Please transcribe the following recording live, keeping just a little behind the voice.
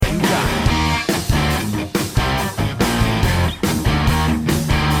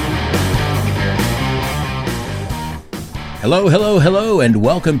Hello, hello, hello, and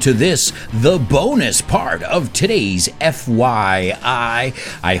welcome to this, the bonus part of today's FYI.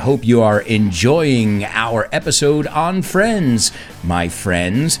 I hope you are enjoying our episode on Friends, my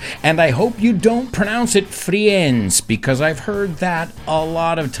friends, and I hope you don't pronounce it friends, because I've heard that a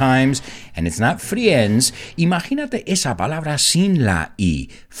lot of times, and it's not friends. Imagínate esa palabra sin la I.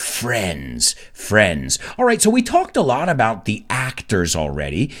 Friends. All right, so we talked a lot about the actors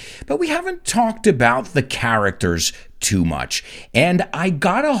already, but we haven't talked about the characters too much. And I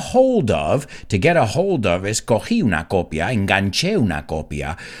got a hold of, escogí una copia, enganché una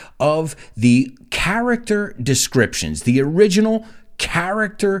copia of the character descriptions, the original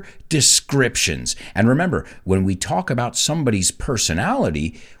character descriptions. And remember, when we talk about somebody's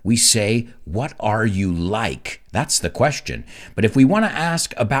personality, we say, what are you like? That's the question. But if we want to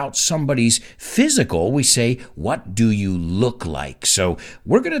ask about somebody's physical, we say, what do you look like? So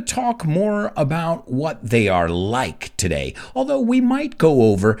we're going to talk more about what they are like today, although we might go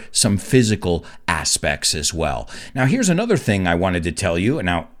over some physical aspects as well. Now, here's another thing I wanted to tell you.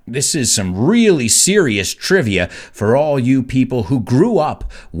 Now, this is some really serious trivia for all you people who grew up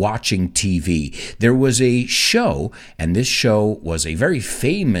watching TV. There was a show, and this show was a very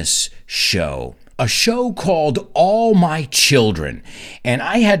famous show. A show called All My Children. And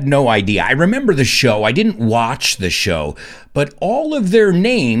I had no idea. I remember the show. I didn't watch the show. But all of their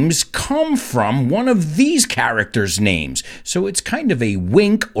names come from one of these characters' names. So it's kind of a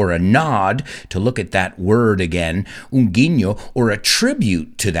wink or a nod to look at that word again, un guiño, or a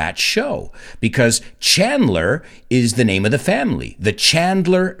tribute to that show. Because Chandler is the name of the family, the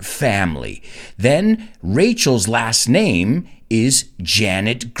Chandler family. Then Rachel's last name is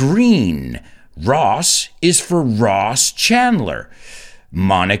Janet Green. Ross is for Ross Chandler.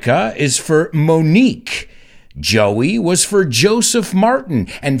 Monica is for Monique. Joey was for Joseph Martin.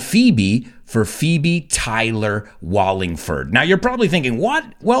 And Phoebe for Phoebe Tyler Wallingford. Now, you're probably thinking,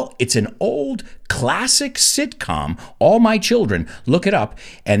 what? Well, it's an old classic sitcom, All My Children. Look it up.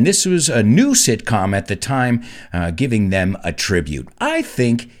 And this was a new sitcom at the time, giving them a tribute. I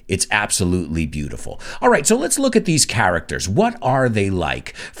think it's absolutely beautiful. All right, so let's look at these characters. What are they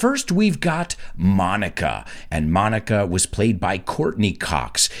like? First, we've got Monica. And Monica was played by Courtney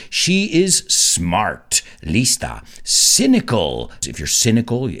Cox. She is smart, lista, cynical. If you're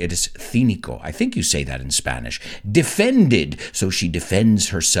cynical, it is cínico. I think you say that in Spanish. Defended, so she defends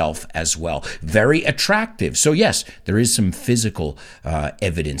herself as well. Very attractive. So yes, there is some physical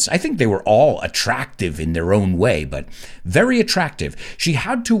evidence. I think they were all attractive in their own way, but very attractive. She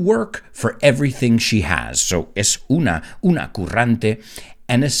had to work for everything she has. So es una currante.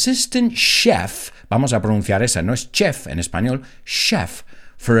 An assistant chef, vamos a pronunciar esa, no es chef en español, chef,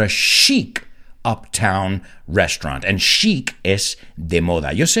 for a chic uptown restaurant. And chic es de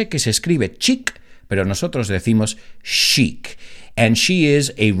moda. Yo sé que se escribe chic, pero nosotros decimos chic. And she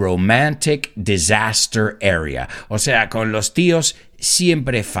is a romantic disaster area. O sea, con los tíos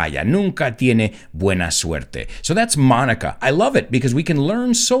siempre falla. Nunca tiene buena suerte. So that's Monica. I love it because we can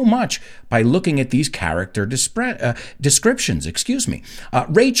learn so much by looking at these character descriptions.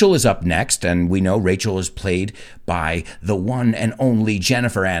 Rachel is up next, and we know Rachel is played by the one and only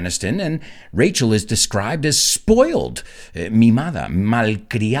Jennifer Aniston, and Rachel is described as spoiled, mimada,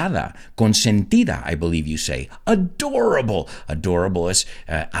 malcriada, consentida, I believe you say. Adorable. Adorable is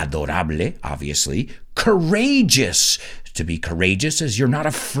adorable, obviously. Courageous. To be courageous is you're not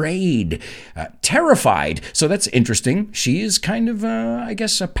afraid. Terrified. So that's interesting. She is kind of, I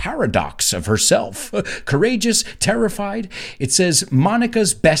guess, a paradox of herself. Courageous, terrified. It says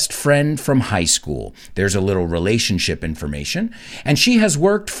Monica's best friend from high school. There's a little relationship information. And she has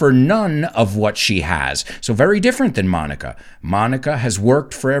worked for none of what she has. So very different than Monica. Monica has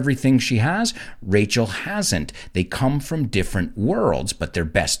worked for everything she has. Rachel hasn't. They come from different worlds, but they're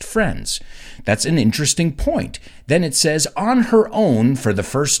best friends. That's an interesting point. Then it says, on her own for the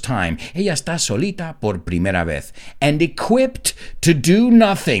first time. Ella está solita por primera vez. And equipped to do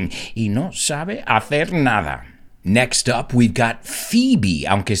nothing. Y no sabe hacer nada. Next up, we've got Phoebe.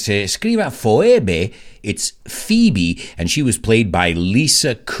 Aunque se escriba Phoebe, it's Phoebe, and she was played by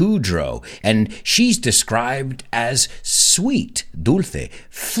Lisa Kudrow. And she's described as sweet, dulce,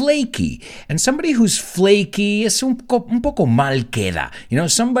 flaky. And somebody who's flaky is un poco mal queda. You know,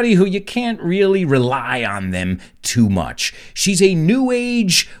 somebody who you can't really rely on them too much. She's a New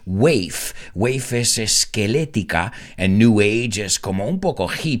Age waif. Waif es esquelética, and New Age es como un poco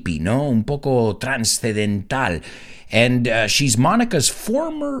hippie, ¿no? Un poco transcendental. And she's Monica's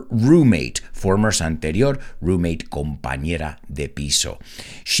former anterior roommate, compañera de piso.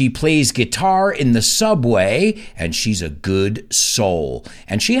 She plays guitar in the subway, and she's a good soul.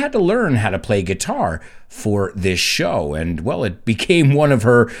 And she had to learn how to play guitar for this show, and well, it became one of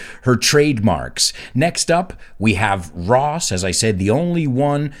her trademarks. Next up, we have Ross, as I said, the only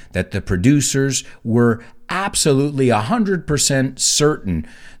one that the producers were absolutely 100% certain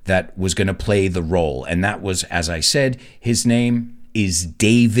that was going to play the role, and that was, as I said, his name is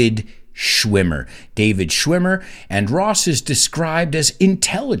David Schwimmer. David Schwimmer, and Ross is described as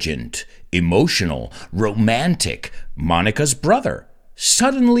intelligent, emotional, romantic, Monica's brother,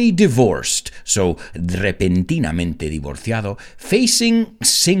 suddenly divorced, so repentinamente divorciado, facing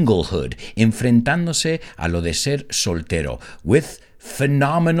singlehood, enfrentándose a lo de ser soltero, with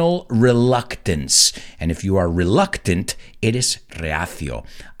phenomenal reluctance. And if you are reluctant, eres reacio.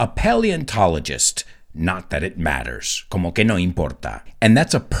 A paleontologist. Not that it matters. Como que no importa. And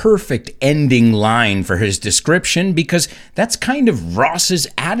that's a perfect ending line for his description, because that's kind of Ross's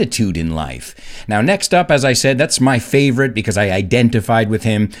attitude in life. Now, next up, as I said, that's my favorite because I identified with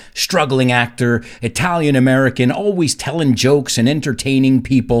him. Struggling actor, Italian-American, always telling jokes and entertaining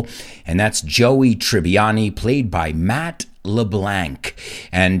people. And that's Joey Tribbiani, played by Matt LeBlanc.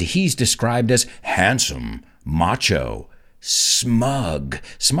 And he's described as handsome, macho, smug.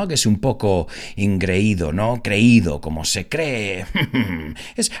 Smug es un poco ingreído, ¿no? Creído, como se cree.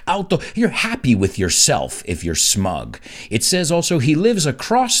 Es auto. You're happy with yourself if you're smug. It says also he lives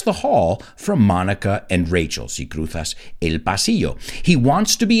across the hall from Monica and Rachel. Si cruzas el pasillo. He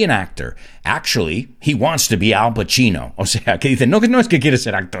wants to be an actor. Actually, he wants to be Al Pacino. O sea, que dice, no es que quiere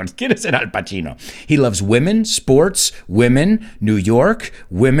ser actor, quiere ser Al Pacino. He loves women, sports, women, New York,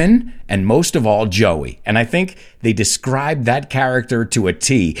 women, and most of all, Joey. And I think they described that character to a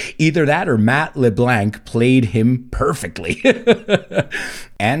T. Either that or Matt LeBlanc played him perfectly.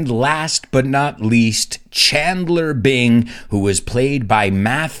 And last but not least, Chandler Bing, who was played by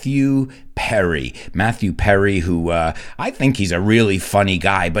Matthew Perry. Matthew Perry, who I think he's a really funny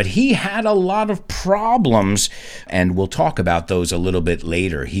guy, but he had a lot of problems, and we'll talk about those a little bit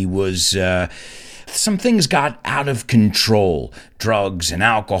later. He was... some things got out of control, drugs and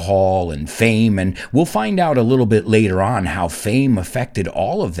alcohol and fame, and we'll find out a little bit later on how fame affected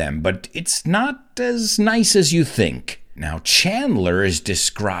all of them, but it's not as nice as you think. Now, Chandler is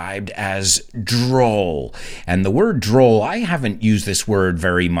described as droll, and the word droll, I haven't used this word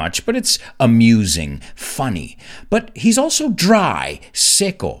very much, but it's amusing, funny. But he's also dry,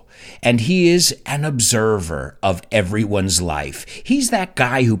 seco, and he is an observer of everyone's life. He's that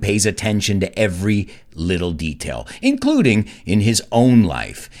guy who pays attention to every little detail, including in his own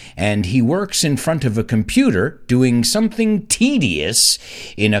life. And he works in front of a computer doing something tedious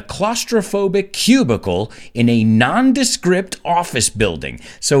in a claustrophobic cubicle in a nondescript office building.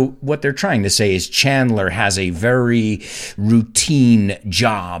 So what they're trying to say is Chandler has a very routine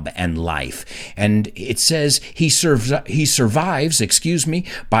job and life. And it says he survives,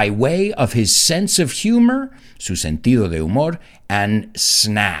 by way of his sense of humor, su sentido de humor, and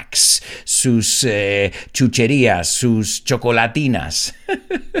snacks, sus chucherías, sus chocolatinas.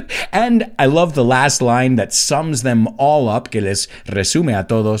 And I love the last line that sums them all up, que les resume a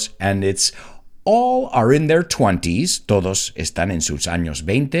todos, and it's, all are in their 20s, todos están en sus años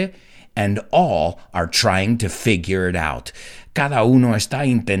 20, and all are trying to figure it out. Cada uno está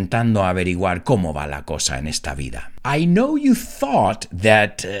intentando averiguar cómo va la cosa en esta vida. I know you thought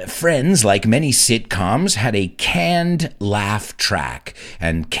that Friends, like many sitcoms, had a canned laugh track.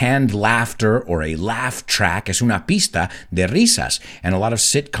 And canned laughter, or a laugh track, es una pista de risas. And a lot of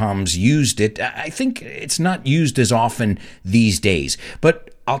sitcoms used it. I think it's not used as often these days.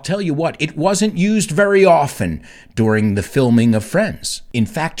 But I'll tell you what, it wasn't used very often during the filming of Friends. In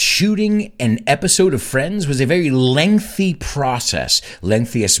fact, shooting an episode of Friends was a very lengthy process.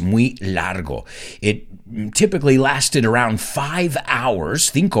 Lengthy es muy largo. It typically lasted around 5 hours,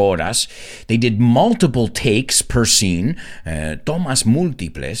 5 horas. They did multiple takes per scene, tomas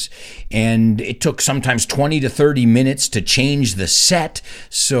múltiples, and it took sometimes 20 to 30 minutes to change the set.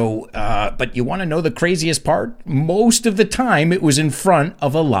 So, but you want to know the craziest part? Most of the time it was in front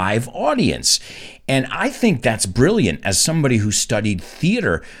of a live audience. And I think that's brilliant. As somebody who studied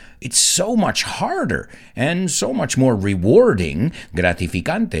theater, it's so much harder and so much more rewarding,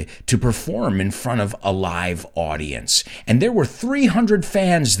 gratificante, to perform in front of a live audience. And there were 300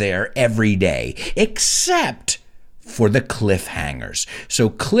 fans there every day, except for the cliffhangers. So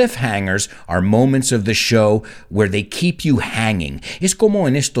cliffhangers are moments of the show where they keep you hanging. Es como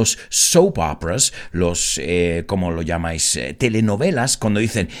en estos soap operas, los, como lo llamáis, telenovelas, cuando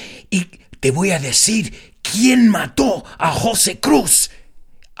dicen, y te voy a decir ¿Quién mató a José Cruz?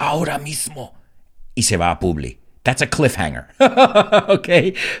 Ahora mismo. Y se va a Publi. That's a cliffhanger.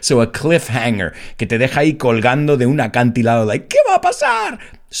 Okay? So a cliffhanger que te deja ahí colgando de un acantilado like, ¿qué va a pasar?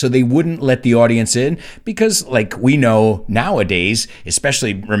 So they wouldn't let the audience in because, like we know nowadays,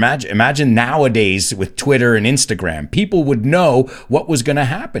 especially imagine nowadays with Twitter and Instagram, people would know what was going to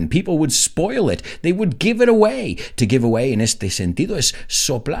happen. People would spoil it. They would give it away. To give away in este sentido es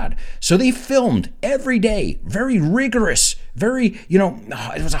soplar. So they filmed every day, very rigorous, very,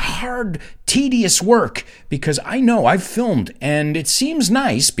 it was a hard, tedious work because I know I've filmed and it seems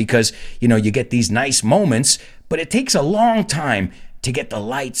nice because, you get these nice moments, but it takes a long time to get the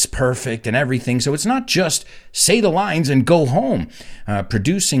lights perfect and everything. So it's not just say the lines and go home.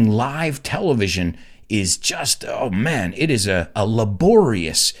 Producing live television is just, it is a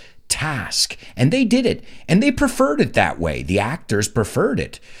laborious task. And they did it. And they preferred it that way. The actors preferred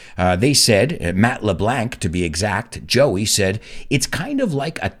it. They said, Matt LeBlanc, to be exact, Joey said, it's kind of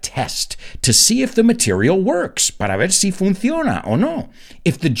like a test to see if the material works. Para ver si funciona o no.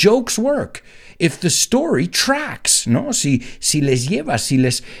 If the jokes work. If the story tracks, no? Si les lleva, si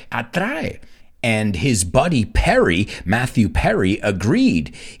les atrae. And his buddy Perry, Matthew Perry,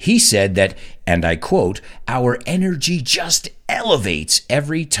 agreed. He said that, and I quote, our energy just elevates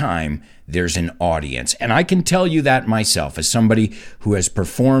every time there's an audience. And I can tell you that myself as somebody who has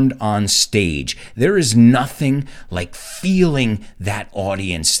performed on stage. There is nothing like feeling that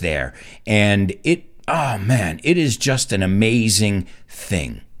audience there. And it is just an amazing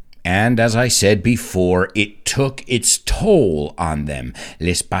thing. And as I said before, it took its toll on them.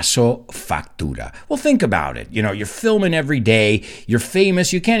 Les pasó factura. Well, think about it. You're filming every day. You're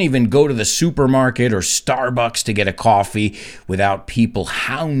famous. You can't even go to the supermarket or Starbucks to get a coffee without people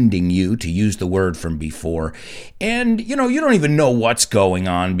hounding you, to use the word from before. And, you don't even know what's going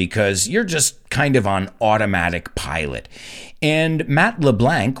on because you're just kind of on automatic pilot. And Matt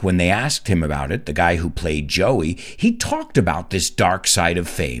LeBlanc, when they asked him about it, the guy who played Joey, he talked about this dark side of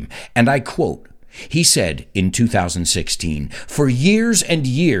fame. And I quote, he said in 2016, for years and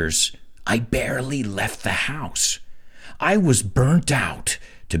years, I barely left the house. I was burnt out.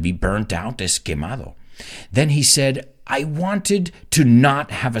 To be burnt out es quemado. Then he said, I wanted to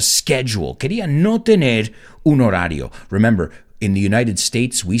not have a schedule. Quería no tener un horario. Remember, in the United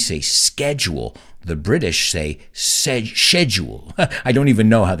States, we say schedule. The British say schedule. I don't even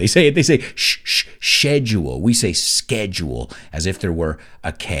know how they say it. They say schedule. We say schedule as if there were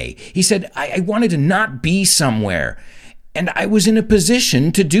a K. He said, I wanted to not be somewhere. And I was in a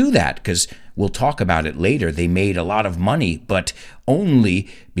position to do that because we'll talk about it later. They made a lot of money, but only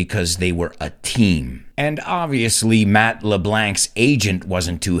because they were a team. And obviously, Matt LeBlanc's agent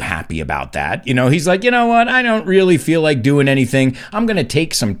wasn't too happy about that. He's like, you know what? I don't really feel like doing anything. I'm going to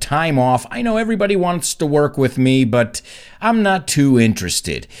take some time off. I know everybody wants to work with me, but I'm not too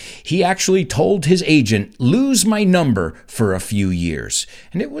interested. He actually told his agent, lose my number for a few years.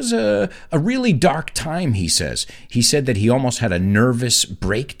 And it was a really dark time, he says. He said that he almost had a nervous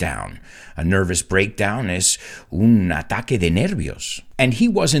breakdown. A nervous breakdown is un ataque de nervios. And he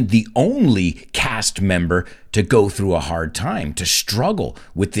wasn't the only cast member to go through a hard time, to struggle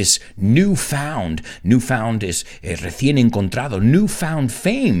with this newfound is recién encontrado, newfound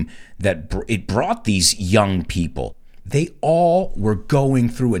fame that it brought these young people. They all were going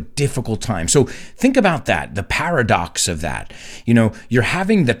through a difficult time. So think about that, the paradox of that. You're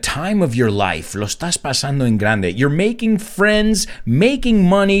having the time of your life. Lo estás pasando en grande. You're making friends, making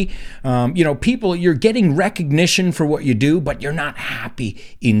money. People, you're getting recognition for what you do, but you're not happy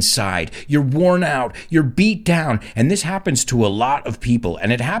inside. You're worn out. You're beat down. And this happens to a lot of people.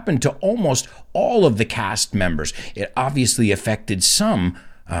 And it happened to almost all of the cast members. It obviously affected some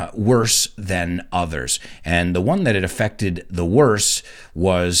worse than others. And the one that it affected the worst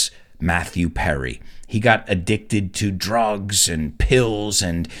was Matthew Perry. He got addicted to drugs and pills,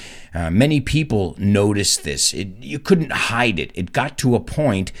 and many people noticed this. You couldn't hide it. It got to a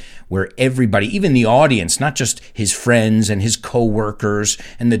point where everybody, even the audience, not just his friends and his co-workers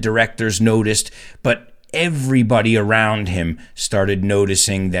and the directors noticed, but everybody around him started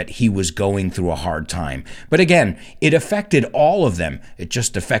noticing that he was going through a hard time. But again, it affected all of them. It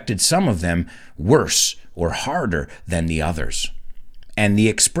just affected some of them worse or harder than the others. And the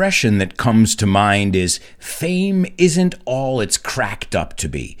expression that comes to mind is, fame isn't all it's cracked up to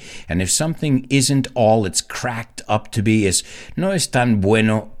be. And if something isn't all it's cracked chalked up to be is no es tan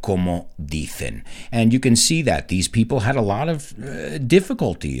bueno como dicen. And you can see that these people had a lot of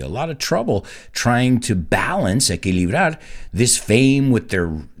difficulty, a lot of trouble trying to balance, equilibrar, this fame with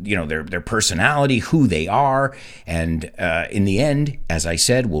their personality, who they are. And in the end, as I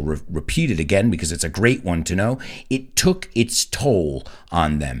said, we'll repeat it again because it's a great one to know, it took its toll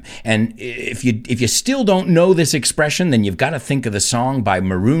on them. And if you still don't know this expression, then you've got to think of the song by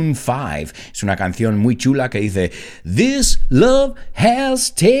Maroon 5. Es una canción muy chula que dice, "This love has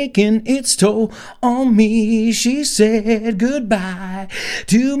taken its toll on me. She said goodbye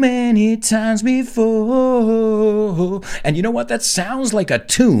too many times before." And you know what? That sounds like a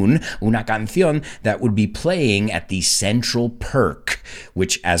tune, una canción, that would be playing at the Central Perk,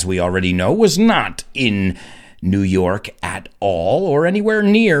 which, as we already know, was not in New York at all or anywhere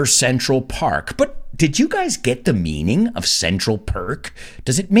near Central Park. But did you guys get the meaning of Central Perk?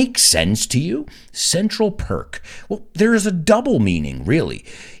 Does it make sense to you? Central Perk. Well, there is a double meaning, really.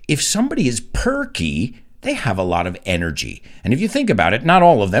 If somebody is perky, they have a lot of energy. And if you think about it, not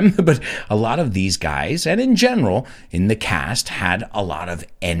all of them, but a lot of these guys, and in general, in the cast, had a lot of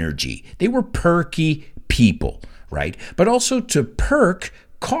energy. They were perky people, right? But also to perk,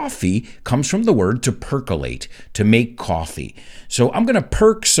 coffee comes from the word to percolate, to make coffee. So I'm going to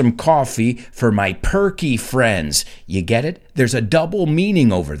perk some coffee for my perky friends. You get it? There's a double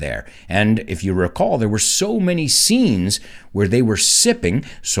meaning over there. And if you recall, there were so many scenes where they were sipping,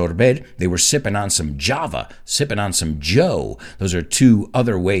 sorber, they were sipping on some Java, sipping on some Joe. Those are two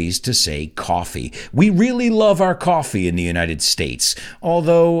other ways to say coffee. We really love our coffee in the United States.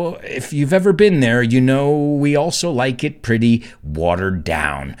 Although, if you've ever been there, you know we also like it pretty watered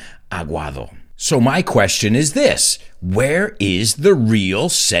down, aguado. So my question is this: where is the real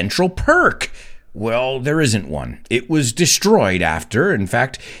Central Perk? Well, there isn't one. It was destroyed after. In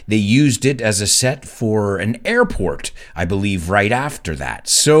fact, they used it as a set for an airport, I believe, right after that.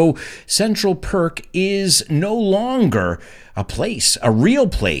 So Central Perk is no longer a place, a real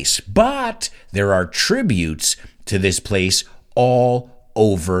place, but there are tributes to this place all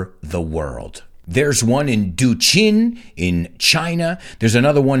over the world. There's one in Duqin in China. There's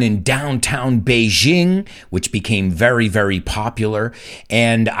another one in downtown Beijing, which became very, very popular.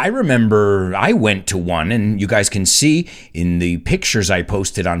 And I remember I went to one, and you guys can see in the pictures I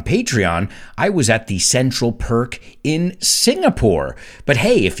posted on Patreon, I was at the Central Perk in Singapore. But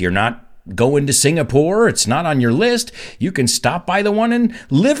hey, if you're not going to Singapore, it's not on your list, you can stop by the one in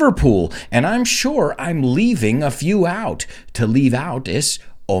Liverpool. And I'm sure I'm leaving a few out. To leave out is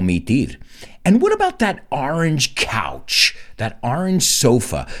omitir. And what about that orange couch, that orange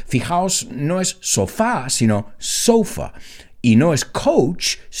sofa? Fijaos, no es sofá, sino sofa. Y no es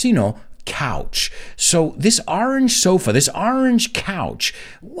coach, sino couch. So this orange sofa, this orange couch,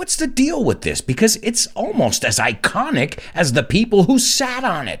 what's the deal with this? Because it's almost as iconic as the people who sat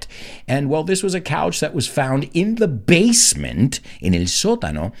on it. And well, this was a couch that was found in the basement, in el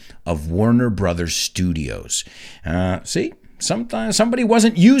sótano, of Warner Brothers Studios. See? Sometimes somebody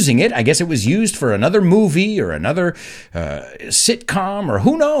wasn't using it. I guess it was used for another movie or another sitcom or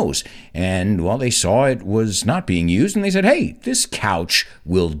who knows. And, well, they saw it was not being used and they said, hey, this couch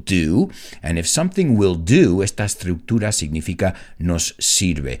will do. And if something will do, esta estructura significa nos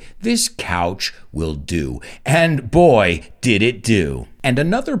sirve. This couch will do. And boy, did it do. And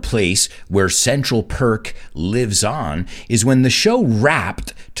another place where Central Perk lives on is when the show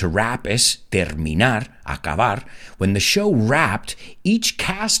wrapped. To wrap es terminar, acabar. When the show wrapped, each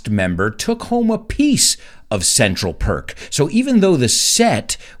cast member took home a piece of Central Perk. So even though the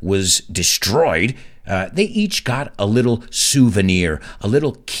set was destroyed, they each got a little souvenir, a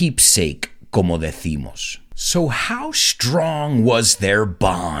little keepsake, como decimos. So how strong was their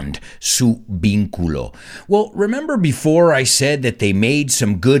bond, su vínculo? Well, remember before I said that they made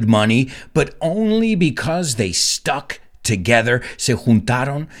some good money, but only because they stuck together, se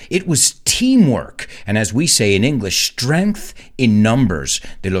juntaron? It was teamwork. And as we say in English, strength in numbers.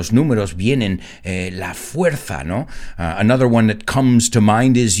 De los números vienen la fuerza, ¿no? Another one that comes to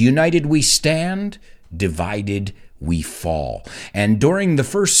mind is united we stand, divided we fall. And during the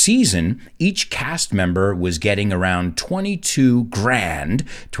first season, each cast member was getting around 22 grand.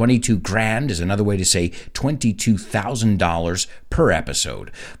 22 grand is another way to say $22,000 per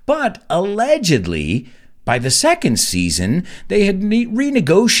episode. But allegedly, By the second season, they had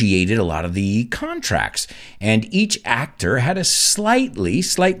renegotiated a lot of the contracts, and each actor had a slightly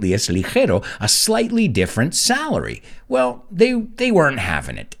es ligero, a slightly different salary. Well, they weren't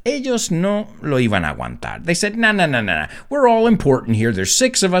having it. Ellos no lo iban a aguantar. They said, no. We're all important here. There's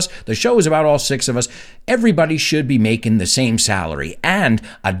 6 of us. The show is about all 6 of us. Everybody should be making the same salary, and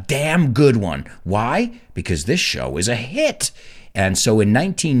a damn good one. Why? Because this show is a hit. And so in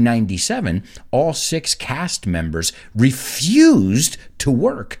 1997, all 6 cast members refused to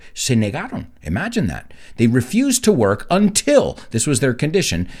work. Se negaron. Imagine that. They refused to work until, this was their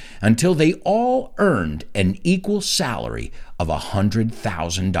condition, until they all earned an equal salary of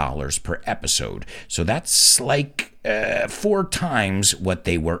 $100,000 per episode. So that's like 4 times what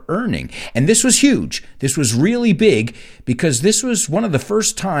they were earning. And this was huge. This was really big because this was one of the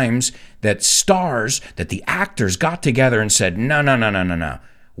first times that the actors got together and said, no.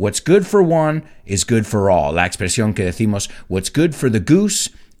 What's good for one is good for all. La expresión que decimos, what's good for the goose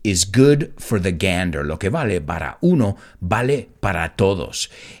is good for the gander. Lo que vale para uno, vale para todos.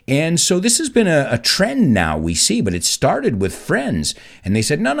 And so this has been a trend now we see, but it started with Friends. And they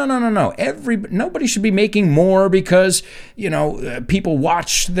said, no. Nobody should be making more because, people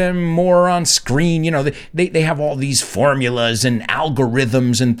watch them more on screen. They have all these formulas and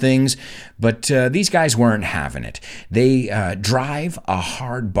algorithms and things. But these guys weren't having it. They drive a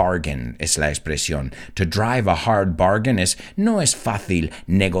hard bargain, es la expresión. To drive a hard bargain no es fácil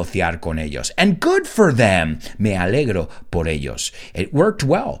negociar con ellos. And good for them. Me alegro por ellos. It worked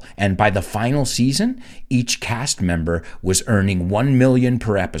well. And by the final season, each cast member was earning $1 million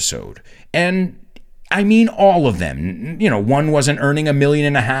per episode. And I mean all of them. One wasn't earning $1.5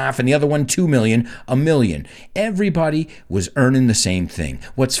 million and the other one $2 million, $1 million. Everybody was earning the same thing.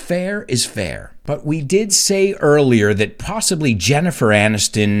 What's fair is fair. But we did say earlier that possibly Jennifer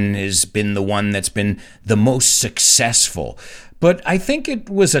Aniston has been the one that's been the most successful. But I think it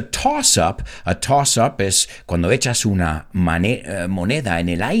was a toss-up. A toss-up es cuando echas una moneda en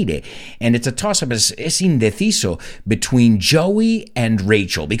el aire. And it's a toss-up, es indeciso between Joey and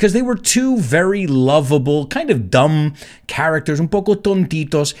Rachel. Because they were 2 very lovable, kind of dumb characters, un poco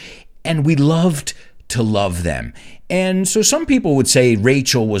tontitos. And we loved to love them. And so some people would say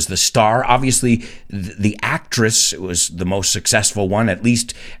Rachel was the star. Obviously, the actress was the most successful one, at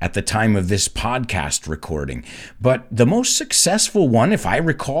least at the time of this podcast recording. But the most successful one, if I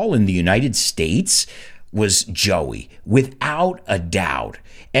recall, in the United States was Joey, without a doubt.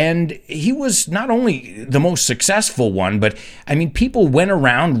 And he was not only the most successful one, but people went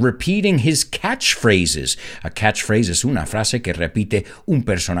around repeating his catchphrases. A catchphrase es una frase que repite un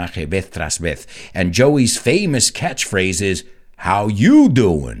personaje vez tras vez. And Joey's famous catchphrase is, "How you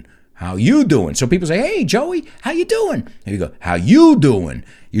doing? How you doing?" So people say, "Hey, Joey, how you doing?" And you go, "How you doing?"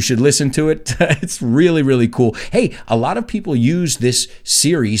 You should listen to it. It's really, really cool. Hey, a lot of people use this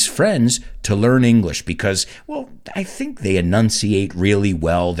series, Friends, to learn English because, I think they enunciate really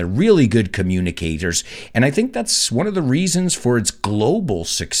well. They're really good communicators. And I think that's one of the reasons for its global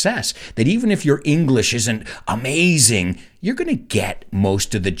success, that even if your English isn't amazing, you're going to get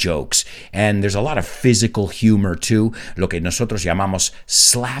most of the jokes. And there's a lot of physical humor too, lo que nosotros llamamos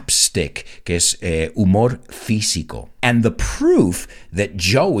slapstick, que es humor físico. And the proof that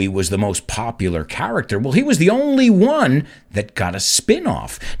Joey was the most popular character, he was the only one that got a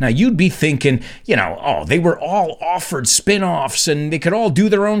spin-off. Now, you'd be thinking, they were all offered spin-offs and they could all do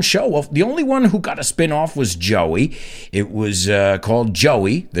their own show. Well, the only one who got a spin-off was Joey. It was called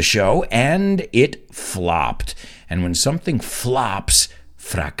Joey, the show, and it flopped. And when something flops,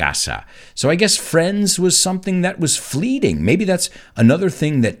 fracasa. So I guess Friends was something that was fleeting. Maybe that's another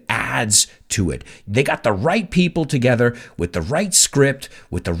thing that adds to it. They got the right people together with the right script,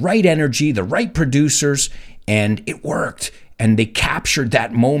 with the right energy, the right producers, and it worked. And they captured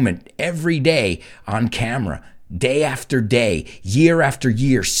that moment every day on camera, day after day, year after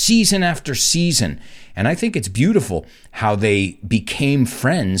year, season after season. And I think it's beautiful how they became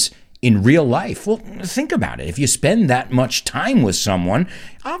friends in real life. Well, think about it. If you spend that much time with someone,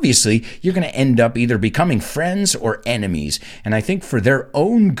 obviously you're going to end up either becoming friends or enemies. And I think for their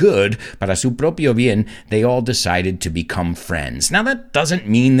own good, para su propio bien, they all decided to become friends. Now, that doesn't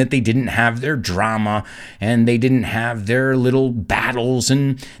mean that they didn't have their drama and they didn't have their little battles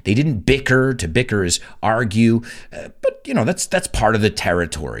and they didn't bicker. To bicker is argue. But, that's part of the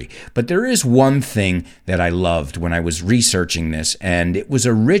territory. But there is one thing that I loved when I was researching this, and it was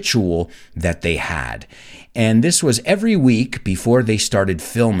a ritual that they had. And this was every week before they started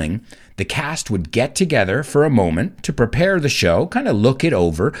filming, the cast would get together for a moment to prepare the show, kind of look it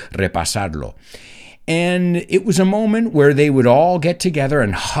over, repasarlo. And it was a moment where they would all get together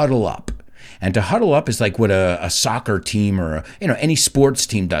and huddle up. And to huddle up is like what a soccer team or any sports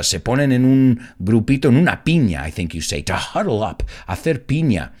team does. Se ponen en un grupito, en una piña, I think you say, to huddle up, hacer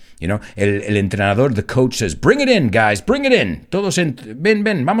piña. El entrenador, the coach says, bring it in, guys, bring it in. Todos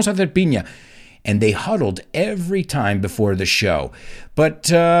ven, vamos a hacer piña. And they huddled every time before the show.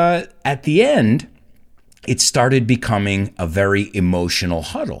 But at the end, it started becoming a very emotional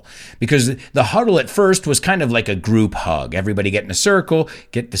huddle, because the huddle at first was kind of like a group hug. Everybody get in a circle,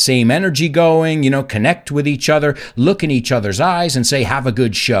 get the same energy going, connect with each other, look in each other's eyes and say, have a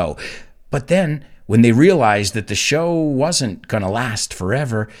good show. But then when they realized that the show wasn't going to last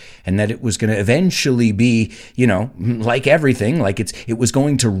forever and that it was going to eventually be, like everything, like it was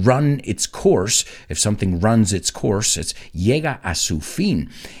going to run its course. If something runs its course, it's llega a su fin.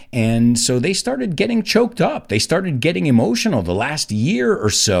 And so they started getting choked up. They started getting emotional the last year or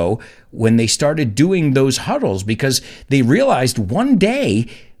so when they started doing those huddles, because they realized one day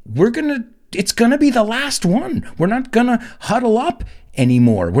it's going to be the last one. We're not going to huddle up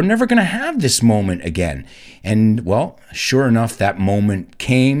anymore. We're never going to have this moment again. And well, sure enough, that moment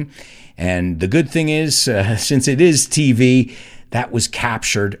came. And the good thing is, since it is TV, that was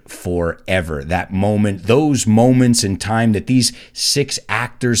captured forever. That moment, those moments in time that these 6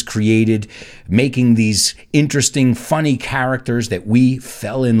 actors created, making these interesting, funny characters that we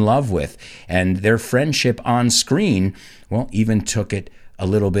fell in love with. And their friendship on screen, well, even took it a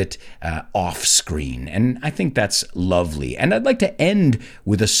little bit off screen. And I think that's lovely. And I'd like to end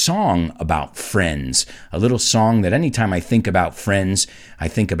with a song about friends, a little song that anytime I think about friends, I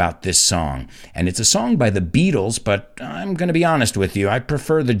think about this song. And it's a song by the Beatles, but I'm going to be honest with you, I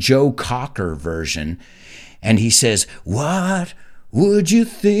prefer the Joe Cocker version. And he says, "What would you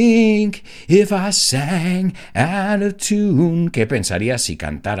think if I sang out of tune? ¿Qué pensarías si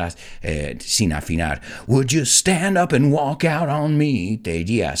cantaras sin afinar? Would you stand up and walk out on me? Te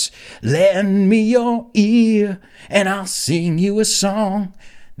dirías, lend me your ear and I'll sing you a song.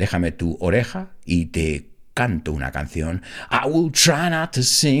 Déjame tu oreja y te canto una canción. I will try not to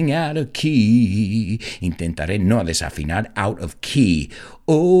sing out of key. Intentaré no desafinar out of key.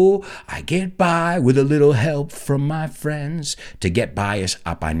 Oh, I get by with a little help from my friends. To get by is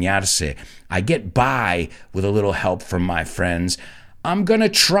apañarse. I get by with a little help from my friends. I'm gonna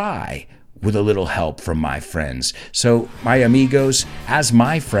try with a little help from my friends." So, my amigos, as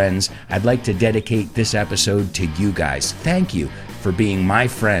my friends, I'd like to dedicate this episode to you guys. Thank you for being my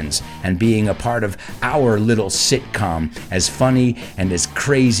friends and being a part of our little sitcom, as funny and as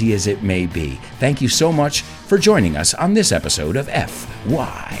crazy as it may be. Thank you so much for joining us on this episode of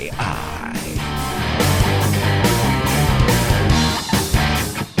FYI.